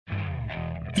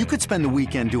You could spend the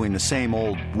weekend doing the same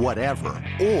old whatever,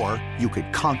 or you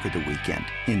could conquer the weekend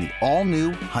in the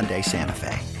all-new Hyundai Santa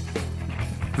Fe.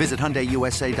 Visit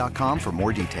HyundaiUSA.com for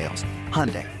more details.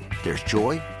 Hyundai, there's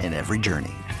joy in every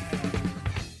journey.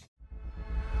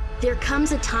 There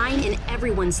comes a time in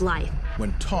everyone's life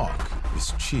when talk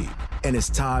is cheap and it's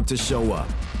time to show up.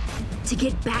 To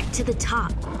get back to the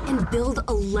top and build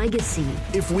a legacy.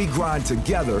 If we grind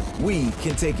together, we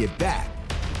can take it back.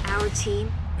 Our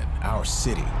team. Our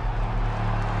city.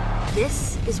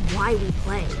 This is why we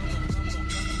play.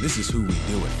 This is who we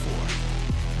do it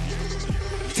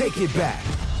for. Take it back.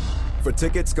 For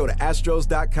tickets, go to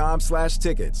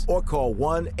Astros.com/tickets or call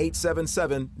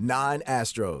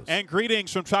 1-877-9-ASTROS. And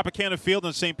greetings from Tropicana Field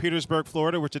in St. Petersburg,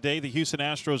 Florida, where today the Houston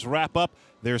Astros wrap up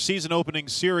their season-opening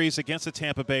series against the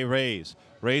Tampa Bay Rays.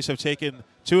 Rays have taken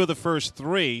 2 of the first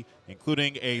 3,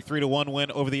 including a 3-1 win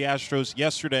over the Astros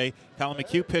yesterday. Colin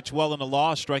McHugh pitched well in the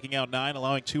loss, striking out 9,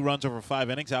 allowing 2 runs over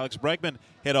 5 innings. Alex Bregman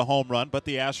hit a home run, but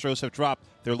the Astros have dropped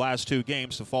their last 2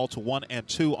 games to fall to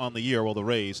 1-2 on the year, while the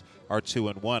Rays are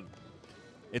 2-1.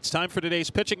 It's time for today's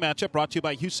pitching matchup, brought to you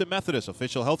by Houston Methodist,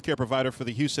 official healthcare provider for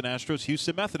the Houston Astros.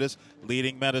 Houston Methodist,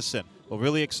 leading medicine. We're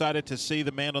really excited to see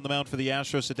the man on the mound for the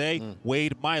Astros today,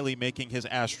 Wade Miley, making his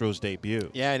Astros debut.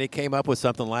 Yeah, and he came up with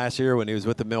something last year when he was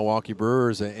with the Milwaukee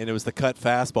Brewers, and it was the cut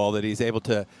fastball that he's able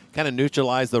to kind of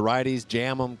neutralize the righties,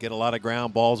 jam them, get a lot of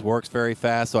ground balls, works very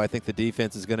fast. So I think the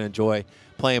defense is going to enjoy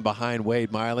playing behind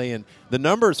Wade Miley. And the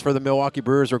numbers for the Milwaukee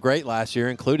Brewers were great last year,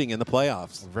 including in the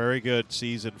playoffs. Very good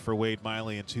season for Wade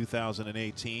Miley in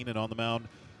 2018, and on the mound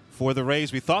for the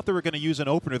Rays, we thought they were going to use an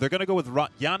opener. They're going to go with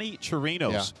Yonny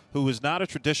Chirinos, who is not a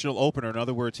traditional opener. In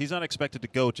other words, he's not expected to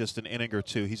go just an inning or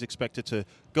 2. He's expected to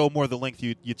go more the length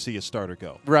you'd see a starter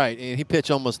go. Right, and he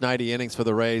pitched almost 90 innings for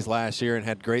the Rays last year and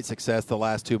had great success the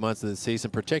last 2 months of the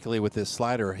season, particularly with his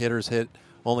slider. Hitters hit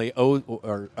only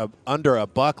under a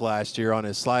buck last year on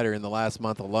his slider in the last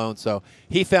month alone. So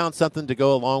he found something to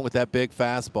go along with that big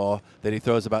fastball that he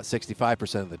throws about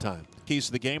 65% of the time. Keys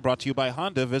to the Game brought to you by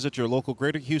Honda. Visit your local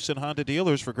Greater Houston Honda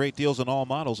dealers for great deals on all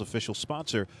models, official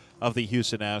sponsor of the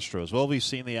Houston Astros. Well, we've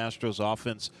seen the Astros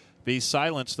offense be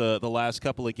silenced the last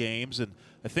couple of games, and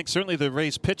I think certainly the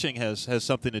Rays pitching has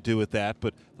something to do with that,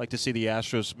 but I'd like to see the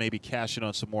Astros maybe cash in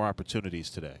on some more opportunities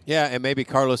today. Yeah, and maybe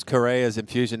Carlos Correa's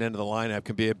infusion into the lineup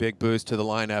can be a big boost to the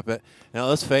lineup. Now,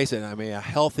 let's face it, I mean, a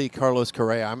healthy Carlos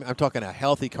Correa, I'm talking a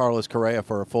healthy Carlos Correa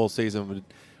for a full season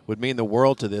would mean the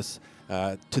world to this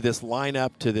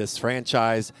lineup, to this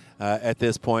franchise at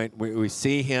this point. We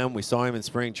see him. We saw him in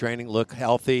spring training look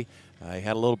healthy. He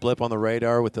had a little blip on the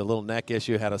radar with a little neck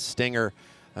issue, had a stinger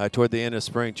toward the end of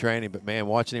spring training. But, man,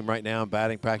 watching him right now in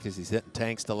batting practice, he's hitting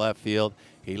tanks to left field.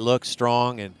 He looks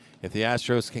strong, and if the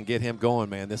Astros can get him going,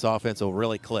 man, this offense will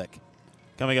really click.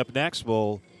 Coming up next,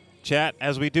 we'll chat,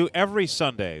 as we do every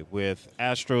Sunday, with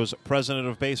Astros President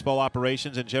of Baseball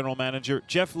Operations and General Manager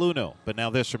Jeff Luhnow. But now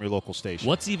this from your local station.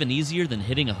 What's even easier than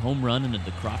hitting a home run into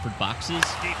the Crawford boxes?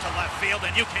 Deep to left field,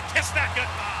 and you can kiss that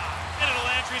goodbye into the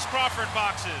Landry's Crawford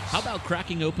boxes. How about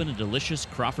cracking open a delicious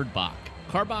Crawford Bach?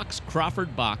 Carbox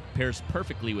Crawford Bach pairs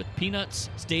perfectly with peanuts,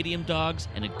 stadium dogs,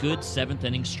 and a good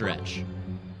 7th-inning stretch.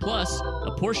 Plus,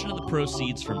 a portion of the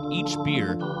proceeds from each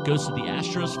beer goes to the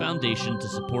Astros Foundation to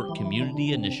support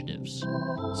community initiatives.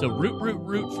 So root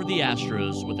for the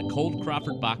Astros with a cold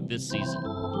Crawford Bach this season.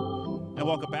 And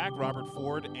welcome back. Robert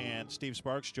Ford and Steve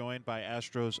Sparks, joined by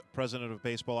Astros President of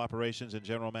Baseball Operations and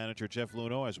General Manager Jeff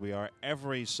Luhnow, as we are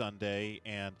every Sunday.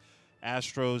 And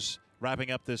Astros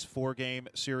wrapping up this 4-game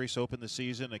series to open the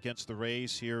season against the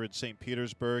Rays here in St.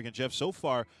 Petersburg. And, Jeff, so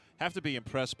far, have to be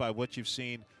impressed by what you've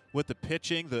seen with the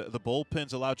pitching. The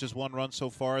bullpen's allowed just 1 run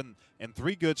so far, and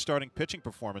 3 good starting pitching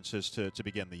performances to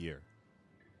begin the year.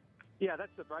 Yeah,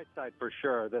 that's the bright side for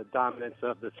sure. The dominance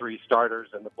of the 3 starters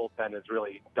and the bullpen has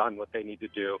really done what they need to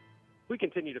do. If we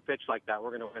continue to pitch like that, we're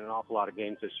going to win an awful lot of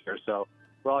games this year. So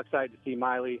we're all excited to see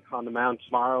Miley on the mound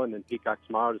tomorrow and then Peacock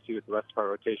tomorrow to see what the rest of our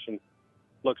rotation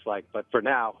looks like. But for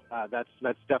now, that's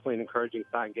definitely an encouraging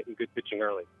sign, getting good pitching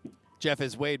early. Jeff,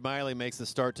 as Wade Miley makes the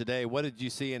start today, what did you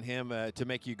see in him to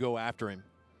make you go after him?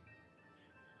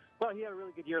 Well, he had a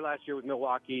really good year last year with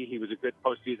Milwaukee. He was a good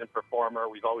postseason performer.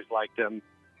 We've always liked him,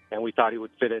 and we thought he would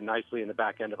fit in nicely in the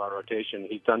back end of our rotation.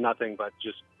 He's done nothing but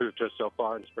just prove to us so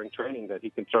far in spring training that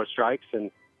he can throw strikes, and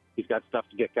he's got stuff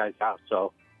to get guys out.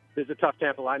 So this is a tough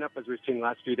Tampa lineup, as we've seen the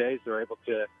last few days. They're able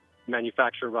to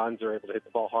manufacture runs. They're able to hit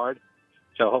the ball hard.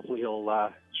 So hopefully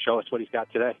he'll show us what he's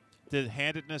got today. Did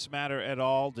handedness matter at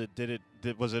all?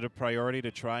 Was it a priority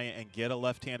to try and get a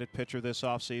left-handed pitcher this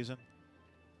offseason?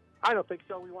 I don't think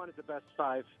so. We wanted the best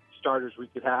 5 starters we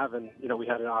could have, and we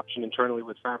had an option internally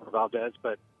with Framber Valdez,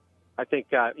 but I think,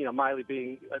 Miley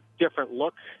being a different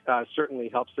look certainly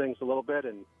helps things a little bit.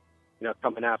 And,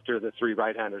 coming after the three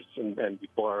right-handers and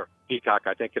before Peacock,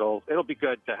 I think it'll be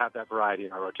good to have that variety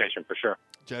in our rotation for sure.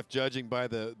 Jeff, judging by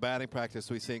the batting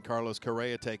practice we've seen Carlos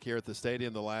Correa take here at the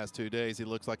stadium the last 2 days, he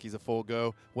looks like he's a full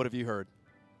go. What have you heard?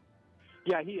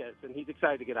 Yeah, he is, and he's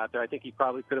excited to get out there. I think he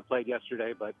probably could have played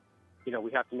yesterday, but,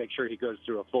 we have to make sure he goes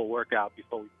through a full workout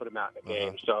before we put him out in the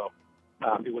game. So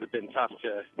it would have been tough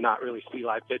to not really see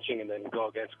live pitching and then go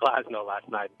against Glasnow last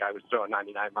night. The guy was throwing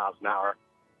 99 miles an hour.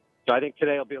 So I think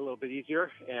today will be a little bit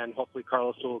easier, and hopefully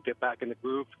Carlos will get back in the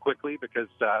groove quickly because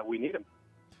we need him.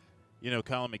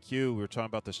 Colin McHugh, we were talking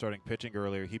about the starting pitching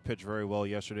earlier. He pitched very well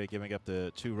yesterday, giving up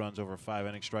the 2 runs over 5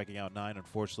 innings, striking out 9.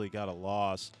 Unfortunately, got a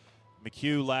loss.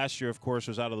 McHugh last year, of course,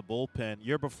 was out of the bullpen.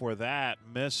 Year before that,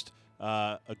 missed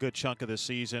a good chunk of the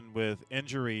season with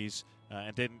injuries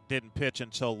and didn't pitch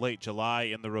until late July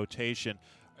in the rotation.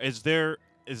 Is there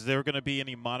going to be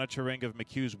any monitoring of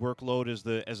McHugh's workload as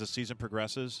the season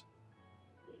progresses?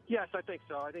 Yes, I think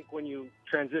so. I think when you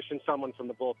transition someone from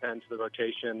the bullpen to the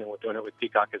rotation, and we're doing it with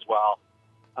Peacock as well,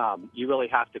 you really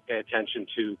have to pay attention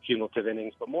to cumulative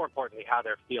innings, but more importantly, how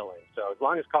they're feeling. So as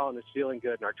long as Colin is feeling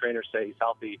good and our trainers say he's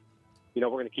healthy, we're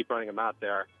going to keep running him out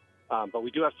there. But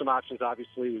we do have some options,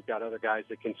 obviously. We've got other guys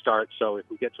that can start. So if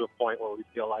we get to a point where we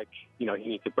feel like, he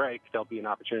needs a break, there'll be an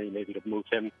opportunity maybe to move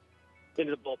him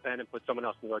into the bullpen and put someone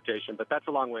else in the rotation. But that's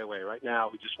a long way away. Right now,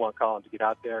 we just want Colin to get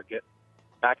out there, get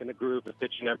back in the groove of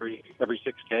pitching every 6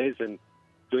 Ks and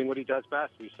doing what he does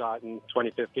best. We saw it in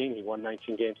 2015. He won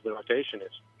 19 games in the rotation.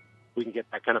 If we can get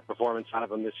that kind of performance out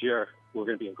of him this year, we're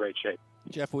going to be in great shape.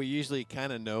 Jeff, we usually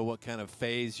kind of know what kind of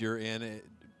phase you're in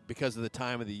because of the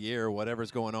time of the year,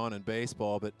 whatever's going on in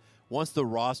baseball. But once the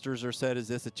rosters are set, is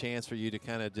this a chance for you to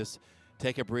kind of just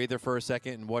take a breather for a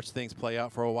second and watch things play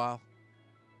out for a while?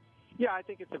 Yeah, I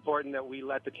think it's important that we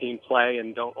let the team play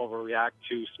and don't overreact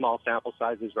to small sample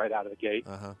sizes right out of the gate.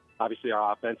 Obviously,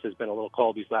 our offense has been a little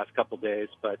cold these last couple of days,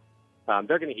 but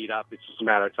they're going to heat up. It's just a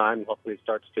matter of time, and hopefully it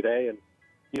starts today. And,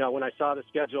 when I saw the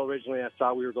schedule originally, I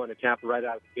saw we were going to Tampa right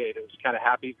out of the gate. I was kind of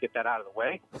happy to get that out of the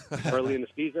way early in the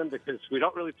season because we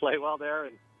don't really play well there.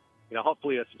 And,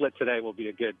 hopefully a split today will be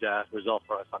a good result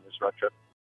for us on this road trip.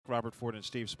 Robert Ford and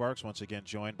Steve Sparks once again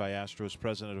joined by Astros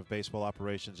President of Baseball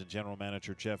Operations and General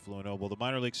Manager Jeff Luhnow. Well, the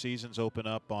minor league seasons open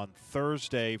up on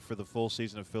Thursday for the full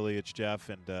season affiliates, Jeff,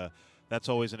 and that's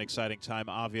always an exciting time,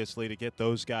 obviously, to get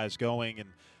those guys going. And,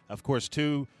 of course,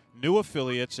 2 new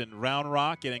affiliates in Round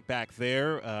Rock, getting back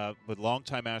there with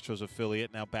longtime Astros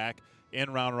affiliate, now back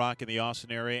in Round Rock in the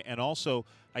Austin area, and also,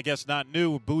 I guess not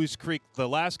new, Buies Creek the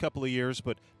last couple of years,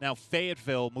 but now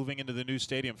Fayetteville moving into the new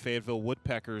stadium, Fayetteville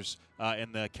Woodpeckers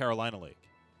in the Carolina League.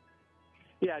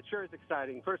 Yeah, it sure is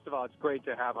exciting. First of all, it's great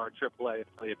to have our AAA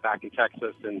affiliate back in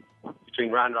Texas, and between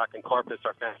Round Rock and Corpus,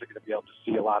 our fans are going to be able to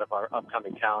see a lot of our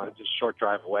upcoming talent just a short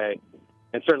drive away.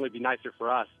 And certainly be nicer for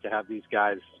us to have these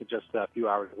guys just a few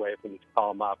hours away if we need to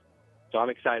call them up. So I'm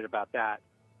excited about that.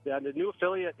 The new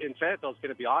affiliate in Fayetteville is going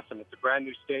to be awesome. It's a brand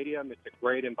new stadium. It's a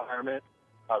great environment,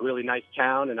 a really nice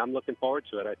town, and I'm looking forward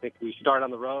to it. I think we start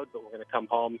on the road, but we're going to come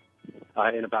home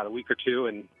in about a week or two,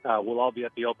 and we'll all be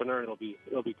at the opener, and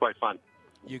it'll be quite fun.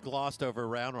 You glossed over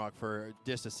Round Rock for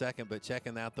just a second, but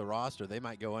checking out the roster, they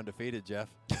might go undefeated, Jeff.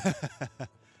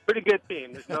 Pretty good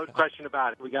team. There's no question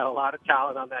about it. We got a lot of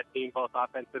talent on that team, both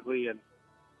offensively and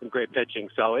some great pitching.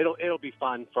 So it'll be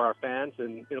fun for our fans,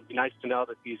 and it'll be nice to know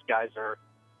that these guys are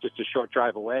just a short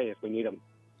drive away if we need them.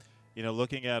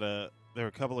 Looking at there are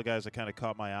a couple of guys that kind of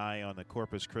caught my eye on the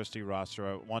Corpus Christi roster.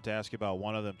 I want to ask you about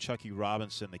one of them, Chucky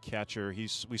Robinson, the catcher.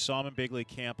 We saw him in big league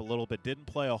camp a little bit, didn't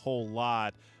play a whole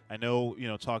lot. I know,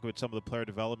 talking with some of the player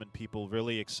development people,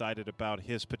 really excited about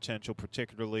his potential,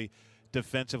 particularly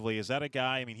defensively. Is that a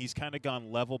guy, he's kind of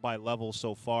gone level by level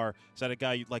so far. Is that a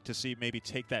guy you'd like to see maybe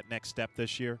take that next step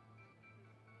this year?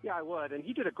 Yeah, I would. And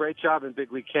he did a great job in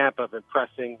big league camp of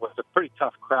impressing with a pretty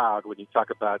tough crowd when you talk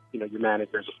about, your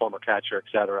manager as a former catcher, et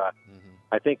cetera.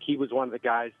 I think he was one of the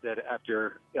guys that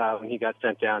after when he got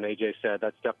sent down, AJ said,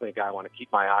 that's definitely a guy I want to keep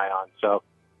my eye on. So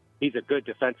he's a good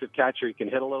defensive catcher. He can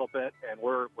hit a little bit, and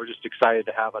we're just excited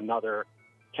to have another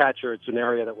catcher. It's an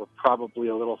area that we're probably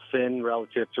a little thin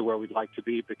relative to where we'd like to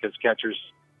be because catchers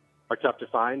are tough to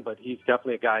find, but he's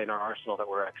definitely a guy in our arsenal that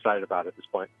we're excited about at this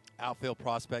point. Outfield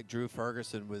prospect Drew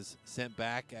Ferguson was sent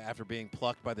back after being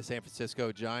plucked by the San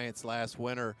Francisco Giants last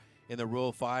winter in the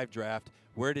Rule 5 draft.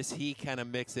 Where does he kind of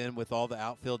mix in with all the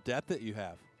outfield depth that you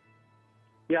have?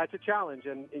 Yeah, it's a challenge.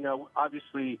 And,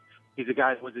 obviously he's a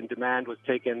guy that was in demand, was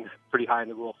taken pretty high in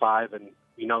the Rule 5, and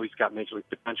he's got major league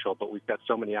potential, but we've got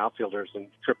so many outfielders in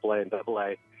AAA and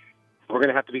AA. We're going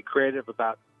to have to be creative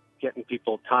about getting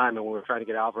people time, and we were trying to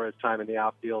get Alvarez time in the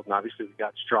outfield, and obviously we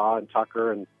got Straw and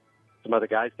Tucker and some other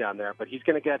guys down there. But he's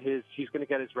going to get his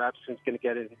reps, and he's going to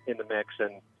get in the mix,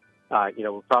 and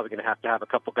we're probably going to have a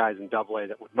couple guys in Double-A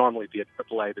that would normally be at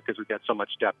Triple-A because we've got so much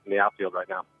depth in the outfield right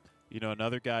now.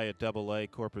 Another guy at Double-A,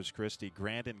 Corpus Christi,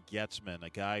 Grandon Getzman, a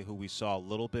guy who we saw a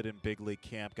little bit in big league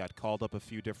camp, got called up a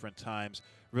few different times.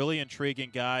 Really intriguing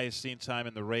guy, has seen time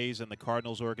in the Rays and the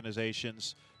Cardinals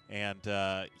organizations, and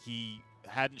he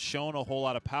hadn't shown a whole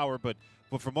lot of power, but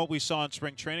from what we saw in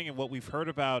spring training and what we've heard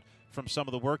about from some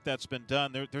of the work that's been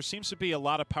done, there seems to be a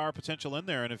lot of power potential in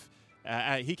there, and if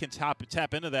he can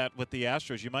tap into that with the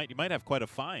Astros, you might have quite a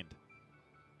find.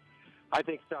 I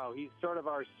think so. He's sort of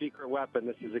our secret weapon.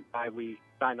 This is a guy we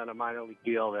signed on a minor league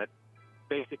deal that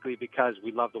basically because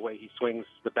we love the way he swings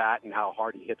the bat and how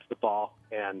hard he hits the ball.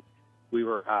 And we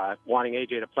were wanting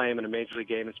AJ to play him in a major league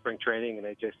game in spring training, and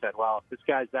AJ said, well, if this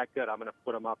guy's that good, I'm going to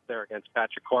put him up there against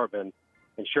Patrick Corbin.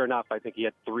 And sure enough, I think he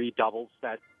had 3 doubles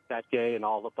that day, and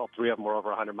all 3 of them were over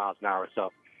 100 miles an hour.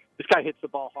 So this guy hits the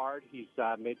ball hard. He's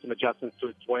made some adjustments to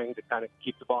his swing to kind of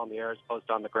keep the ball in the air as opposed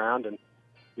to on the ground. And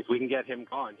if we can get him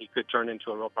going, he could turn into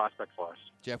a real prospect for us.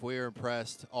 Jeff, we were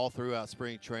impressed all throughout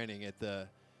spring training at the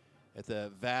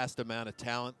vast amount of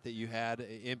talent that you had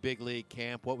in big league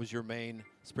camp. What was your main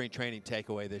spring training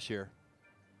takeaway this year?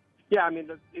 Yeah, I mean,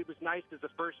 it was nice as the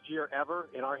first year ever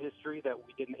in our history that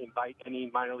we didn't invite any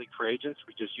minor league free agents.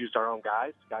 We just used our own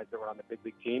guys that were on the big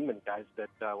league team and guys that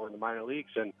were in the minor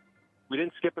leagues. And we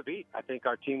didn't skip a beat. I think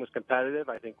our team was competitive.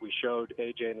 I think we showed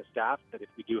AJ and the staff that if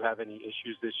we do have any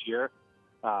issues this year,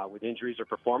 with injuries or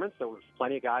performance, there was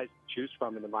plenty of guys to choose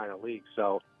from in the minor leagues.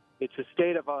 So it's a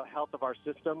state of health of our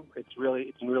system. It's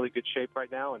in really good shape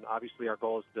right now, and obviously our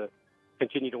goal is to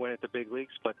continue to win at the big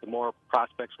leagues. But the more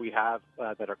prospects we have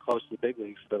that are close to the big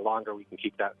leagues, the longer we can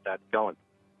keep that going.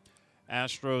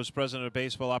 Astros President of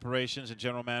Baseball Operations and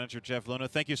General Manager Jeff Luna,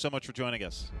 thank you so much for joining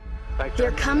us. Thanks,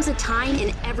 there comes a time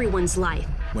in everyone's life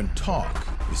when talk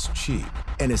is cheap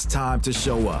and it's time to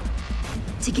show up.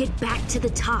 To get back to the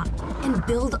top and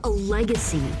build a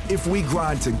legacy. If we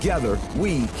grind together,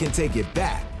 we can take it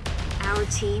back. Our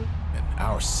team and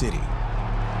our city.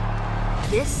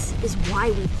 This is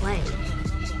why we play.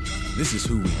 This is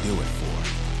who we do it for.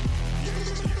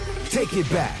 Take it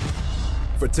back.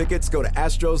 For tickets, go to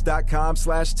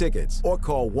Astros.com/tickets or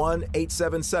call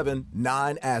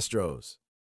 1-877-9-ASTROS.